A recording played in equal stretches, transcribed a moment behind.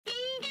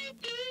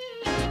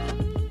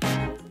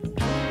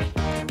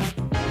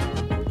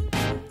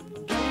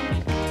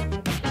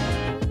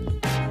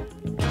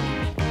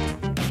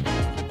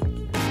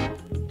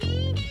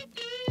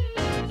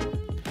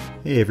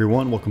Hey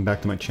everyone, welcome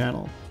back to my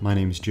channel. My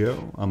name is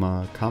Joe. I'm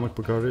a comic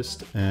book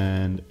artist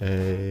and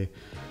a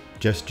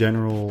just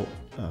general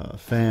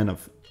fan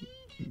of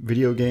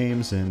video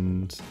games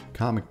and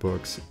comic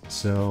books.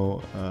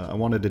 So I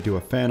wanted to do a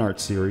fan art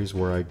series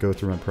where I go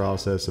through my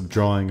process of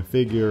drawing a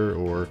figure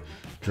or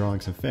drawing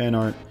some fan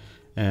art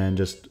and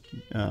just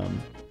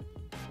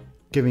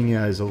giving you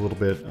guys a little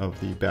bit of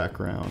the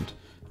background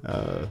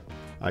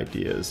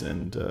ideas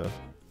and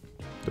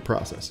the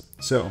process.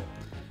 So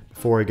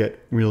before I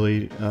get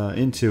really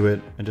into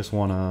it, I just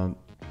want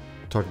to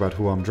talk about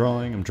who I'm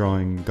drawing. I'm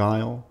drawing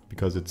Guile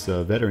because it's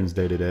Veterans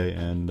Day today,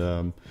 and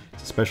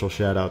it's a special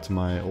shout out to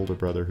my older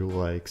brother who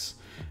likes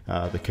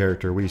the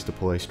character. We used to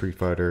play Street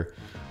Fighter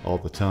all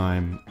the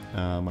time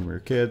when we were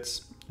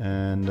kids,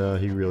 and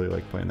he really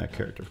liked playing that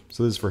character.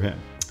 So this is for him.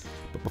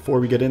 But before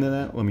we get into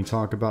that, let me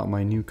talk about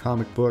my new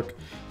comic book,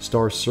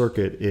 Star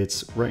Circuit.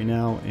 It's right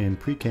now in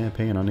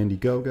pre-campaign on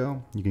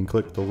Indiegogo. You can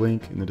click the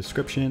link in the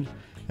description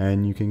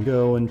and you can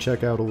go and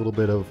check out a little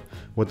bit of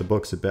what the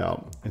book's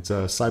about. It's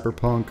a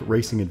cyberpunk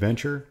racing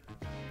adventure,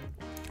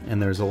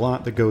 and there's a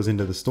lot that goes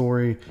into the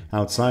story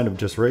outside of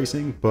just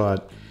racing,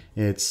 but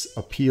its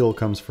appeal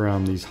comes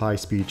from these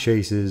high-speed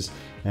chases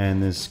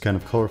and this kind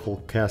of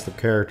colorful cast of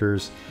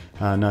characters,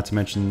 not to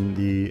mention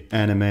the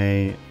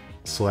anime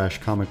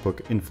 / comic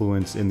book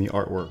influence in the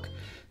artwork.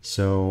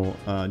 So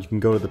you can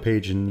go to the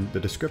page in the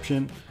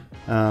description,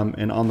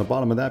 and on the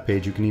bottom of that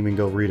page you can even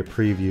go read a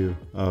preview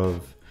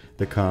of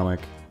the comic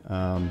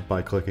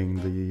by clicking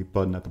the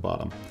button at the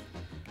bottom.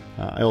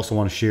 I also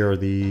want to share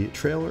the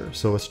trailer,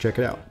 so let's check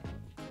it out.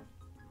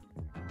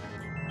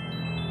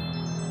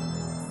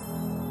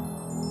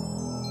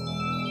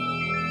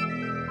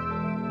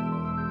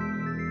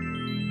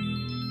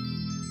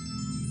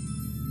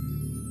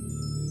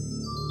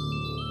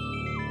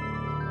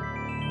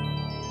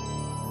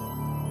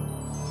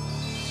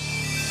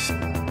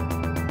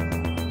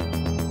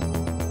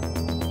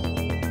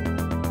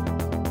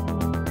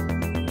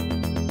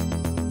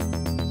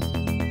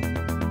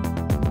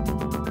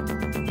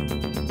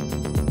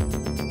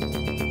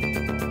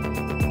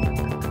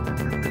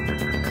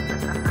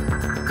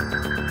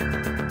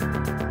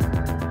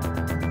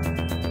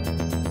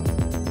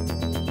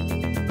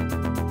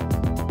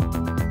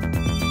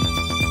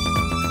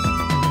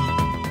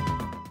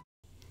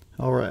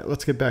 Alright,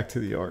 let's get back to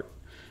the art.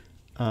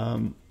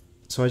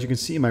 So as you can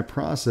see, my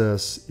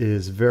process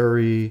is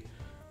very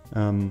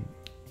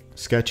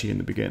sketchy in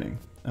the beginning.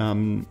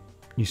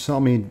 You saw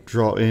me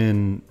draw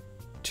in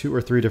 2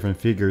 or 3 different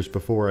figures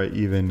before I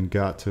even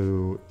got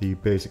to the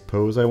basic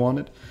pose I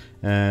wanted.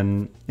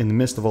 And in the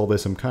midst of all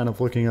this, I'm kind of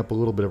looking up a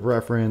little bit of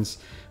reference,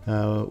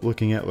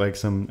 looking at like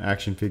some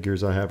action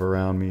figures I have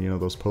around me, you know,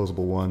 those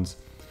posable ones.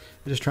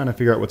 I'm just trying to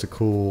figure out what's a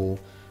cool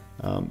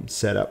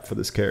setup for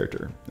this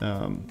character.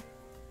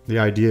 The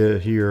idea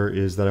here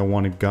is that I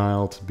wanted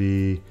Guile to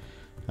be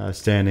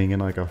standing in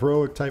like a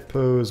heroic type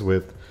pose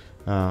with,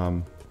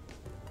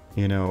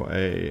 you know,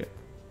 a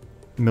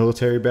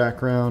military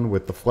background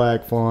with the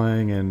flag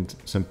flying and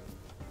some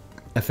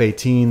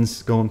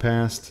F-18s going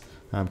past,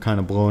 kind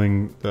of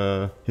blowing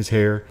his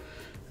hair.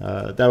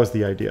 That was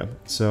the idea.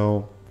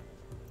 So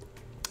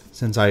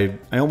since I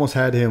almost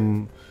had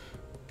him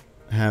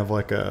have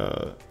like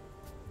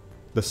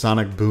the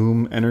sonic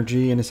boom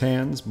energy in his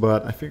hands,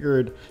 but I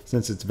figured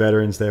since it's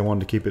Veterans Day I wanted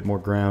to keep it more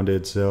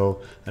grounded,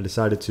 so I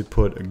decided to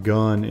put a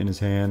gun in his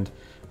hand,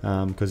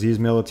 because he's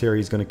military.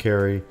 He's going to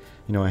carry,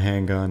 you know, a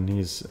handgun.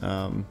 He's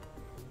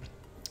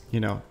you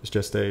know, it's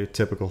just a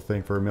typical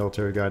thing for a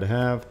military guy to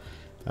have,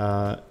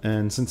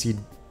 and since he,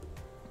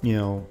 you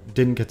know,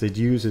 didn't get to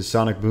use his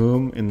sonic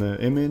boom in the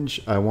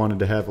image, I wanted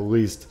to have at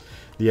least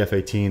the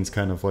F-18s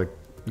kind of like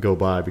go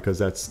by, because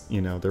that's, you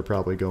know, they're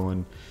probably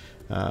going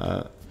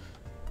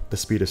the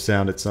speed of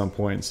sound at some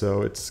point,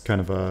 so it's kind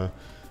of a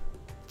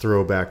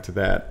throwback to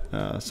that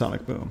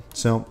sonic boom.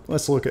 So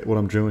let's look at what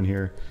I'm doing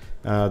here.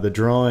 The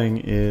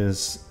drawing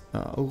is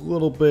a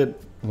little bit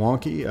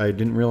wonky. I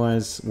didn't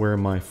realize where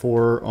my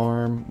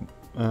forearm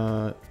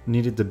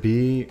needed to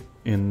be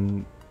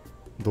in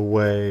the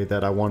way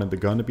that I wanted the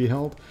gun to be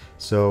held,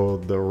 so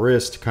the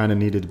wrist kind of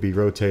needed to be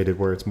rotated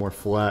where it's more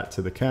flat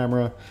to the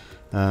camera,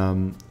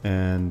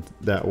 and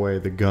that way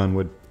the gun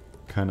would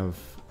kind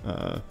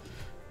of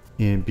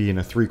be in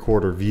a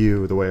 3/4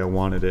 view the way I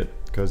wanted it.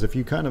 Because if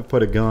you kind of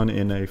put a gun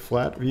in a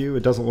flat view,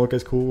 it doesn't look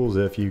as cool as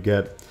if you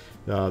get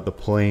the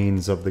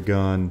planes of the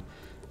gun.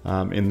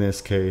 In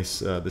this case,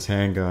 this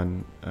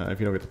handgun, if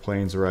you don't get the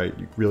planes right,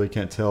 you really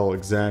can't tell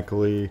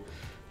exactly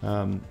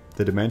the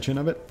dimension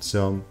of it.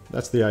 So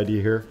that's the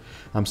idea here.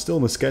 I'm still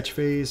in the sketch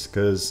phase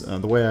because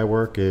the way I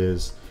work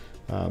is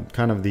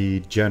kind of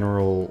the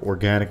general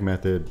organic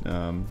method,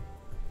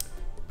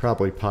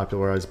 probably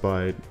popularized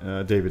by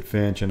David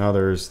Finch and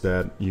others,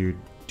 that you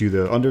do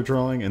the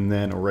underdrawing and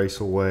then erase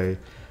away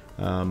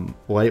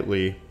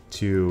lightly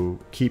to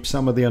keep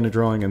some of the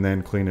underdrawing and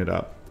then clean it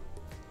up.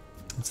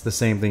 It's the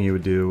same thing you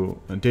would do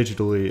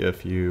digitally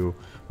if you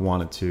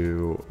wanted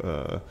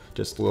to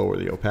just lower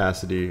the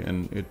opacity,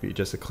 and it'd be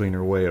just a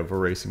cleaner way of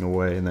erasing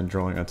away and then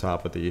drawing on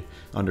top of the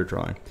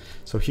underdrawing.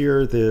 So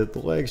here the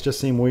legs just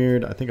seem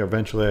weird. I think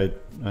eventually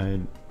I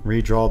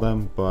redraw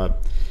them,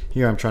 but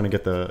here I'm trying to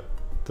get the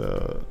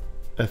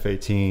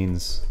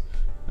F-18s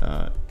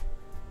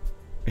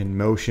in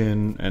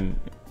motion and,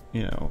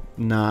 you know,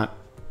 not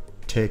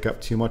take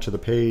up too much of the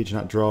page,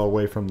 not draw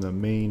away from the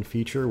main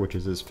feature, which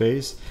is his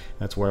face.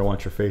 That's where I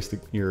want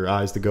your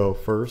eyes to go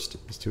first,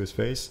 is to his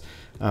face.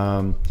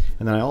 And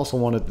then I also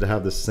wanted to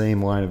have the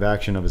same line of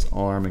action of his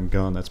arm and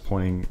gun that's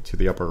pointing to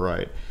the upper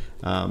right.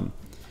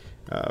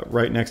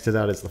 Right next to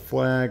that is the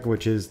flag,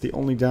 which is the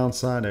only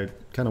downside. I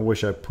kind of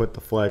wish I put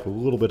the flag a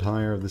little bit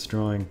higher of this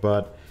drawing,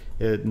 but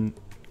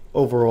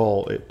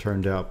overall it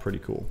turned out pretty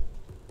cool.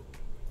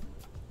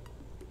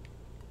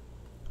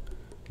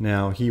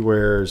 Now he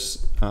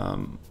wears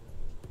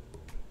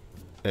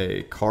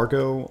a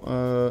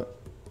cargo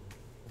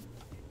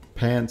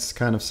pants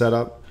kind of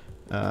setup,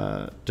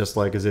 just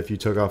like as if you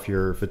took off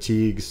your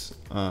fatigues,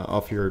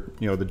 off your,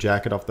 the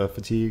jacket off the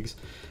fatigues,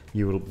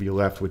 you will be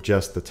left with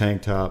just the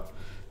tank top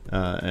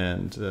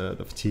and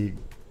the fatigue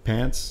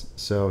pants.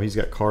 So he's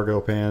got cargo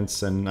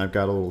pants, and I've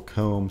got a little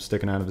comb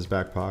sticking out of his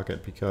back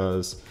pocket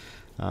because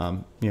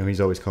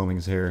he's always combing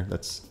his hair.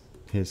 That's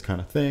his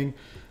kind of thing.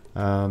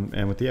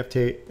 And with the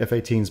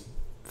F-18s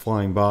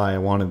flying by, I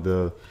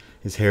wanted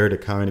his hair to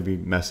kind of be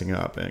messing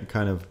up, and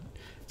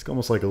it's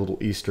almost like a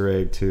little Easter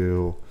egg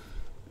to,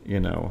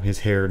 his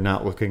hair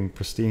not looking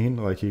pristine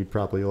like he'd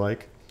probably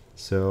like.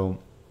 So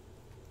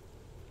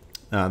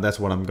that's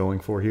what I'm going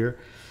for here.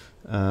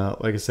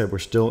 Like I said, we're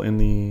still in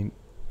the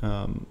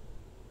I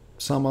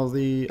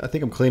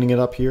think I'm cleaning it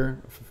up here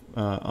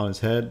on his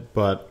head,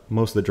 but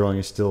most of the drawing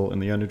is still in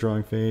the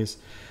underdrawing phase.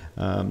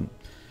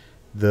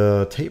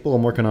 The table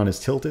I'm working on is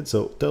tilted,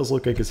 so it does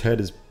look like his head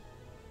is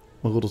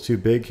a little too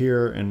big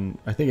here, and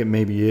I think it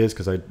maybe is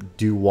because I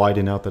do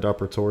widen out that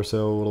upper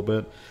torso a little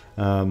bit.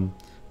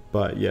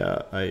 But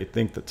yeah, I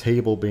think the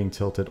table being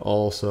tilted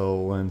also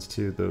lends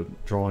to the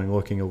drawing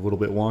looking a little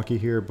bit wonky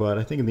here, but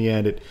I think in the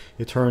end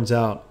it turns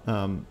out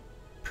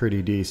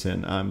pretty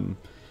decent.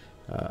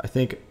 I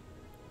think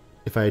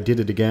if I did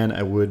it again,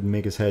 I would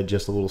make his head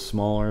just a little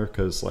smaller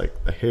because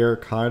like the hair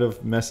kind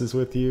of messes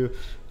with you.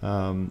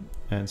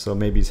 And so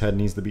maybe his head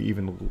needs to be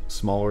even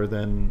smaller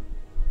than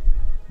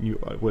you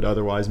would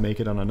otherwise make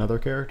it on another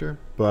character.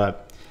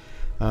 But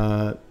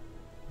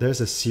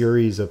there's a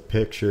series of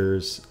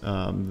pictures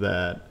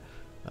that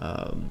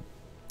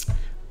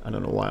I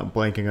don't know why I'm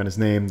blanking on his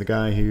name. The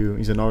guy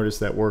he's an artist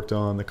that worked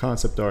on the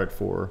concept art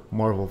for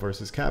Marvel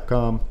vs.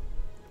 Capcom.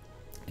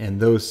 And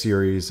those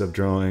series of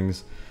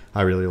drawings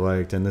I really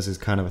liked. And this is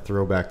kind of a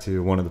throwback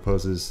to one of the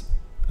poses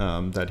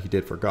that he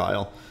did for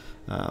Guile.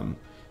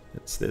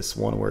 It's this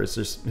one where it's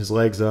just his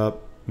legs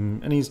up,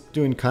 and he's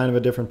doing kind of a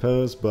different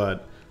pose,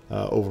 but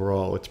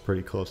overall it's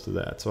pretty close to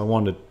that. So I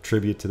wanted to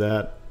tribute to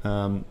that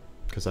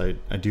because I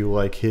do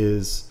like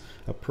his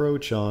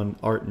approach on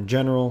art in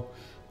general,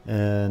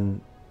 and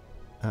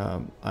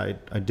I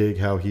dig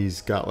how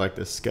he's got like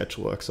this sketch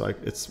look. So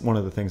it's one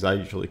of the things I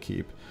usually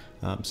keep,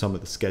 some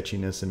of the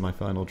sketchiness in my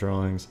final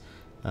drawings.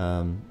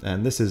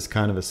 And this is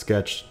kind of a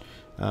sketch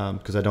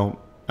because I don't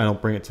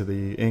bring it to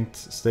the inked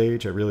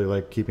stage. I really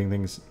like keeping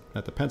things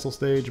at the pencil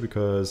stage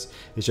because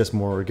it's just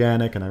more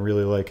organic, and I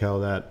really like how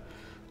that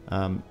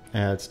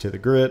adds to the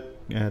grit,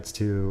 adds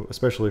to,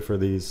 especially for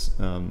these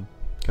kind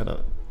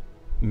of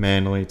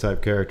manly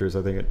type characters,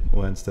 I think it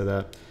lends to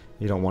that.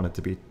 You don't want it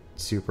to be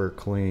super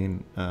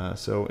clean,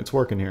 so it's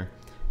working here.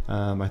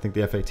 I think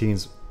the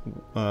F-18s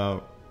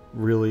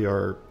really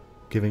are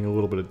giving a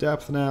little bit of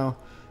depth now,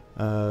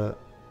 and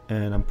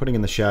I'm putting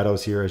in the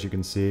shadows here. As you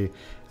can see,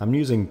 I'm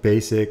using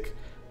basic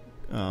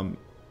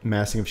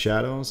masking of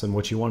shadows, and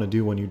what you want to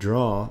do when you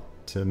draw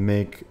to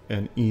make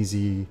an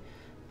easy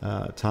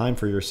time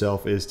for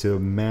yourself is to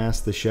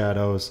mask the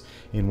shadows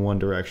in one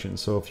direction.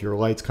 So if your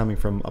light's coming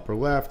from upper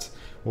left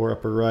or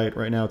upper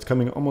right now it's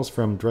coming almost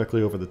from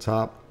directly over the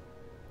top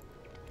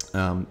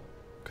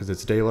because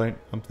it's daylight,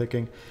 I'm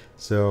thinking.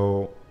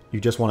 So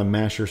you just want to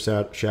mask your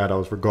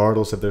shadows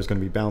regardless if there's going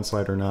to be bounce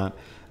light or not.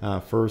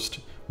 First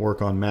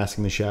work on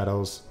masking the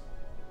shadows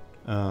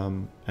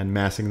and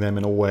masking them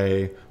in a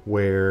way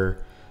where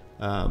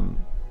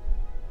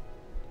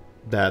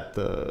that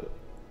the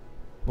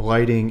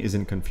lighting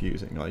isn't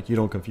confusing. Like, you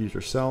don't confuse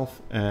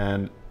yourself,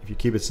 and if you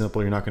keep it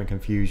simple, you're not going to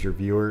confuse your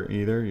viewer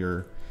either.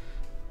 Your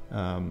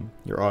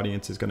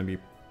audience is going to be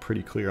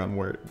pretty clear on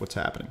what's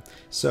happening.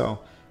 So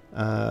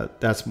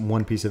that's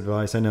one piece of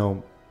advice. I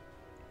know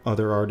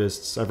other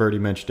artists, I've already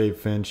mentioned Dave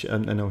Finch,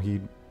 and I know he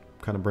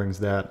kind of brings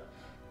that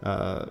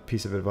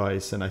piece of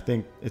advice, and I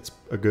think it's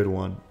a good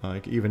one.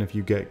 Like, even if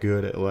you get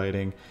good at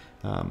lighting,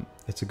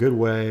 it's a good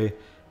way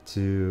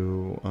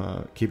to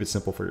keep it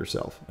simple for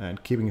yourself.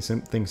 And keeping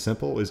things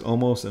simple is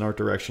almost an art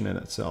direction in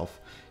itself.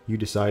 You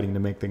deciding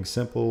to make things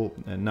simple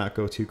and not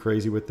go too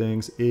crazy with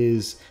things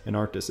is an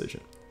art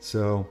decision.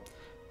 So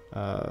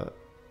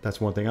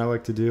that's one thing I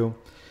like to do.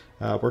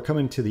 we're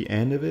coming to the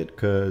end of it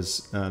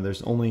because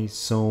there's only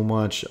so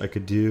much I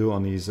could do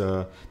on these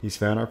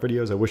fan art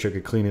videos. I wish I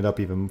could clean it up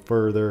even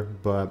further,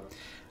 but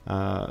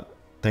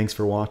thanks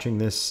for watching.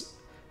 This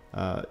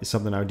is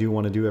something I do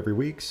want to do every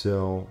week,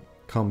 so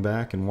come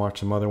back and watch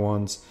some other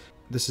ones.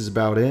 This is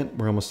about it.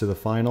 We're almost to the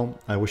final.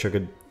 I wish I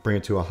could bring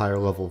it to a higher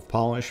level of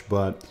polish,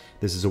 but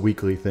this is a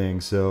weekly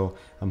thing, so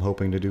I'm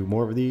hoping to do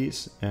more of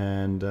these.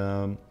 And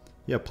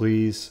yeah,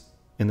 please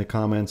in the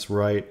comments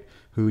write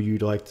who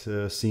you'd like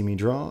to see me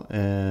draw,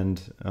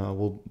 and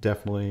we'll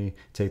definitely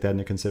take that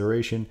into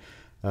consideration.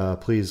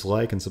 Please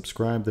like and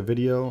subscribe the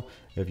video.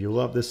 If you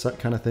love this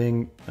kind of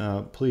thing,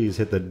 please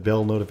hit the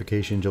bell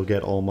notifications. You'll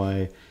get all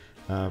my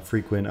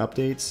frequent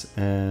updates.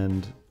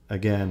 And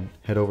again,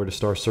 head over to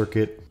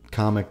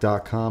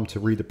starcircuitcomic.com to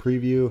read the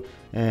preview,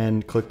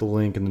 and click the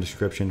link in the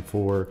description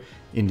for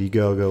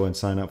Indiegogo and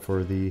sign up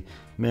for the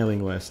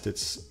mailing list.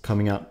 It's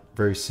coming out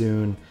very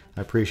soon.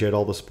 I appreciate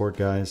all the support,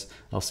 guys.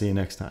 I'll see you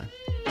next time.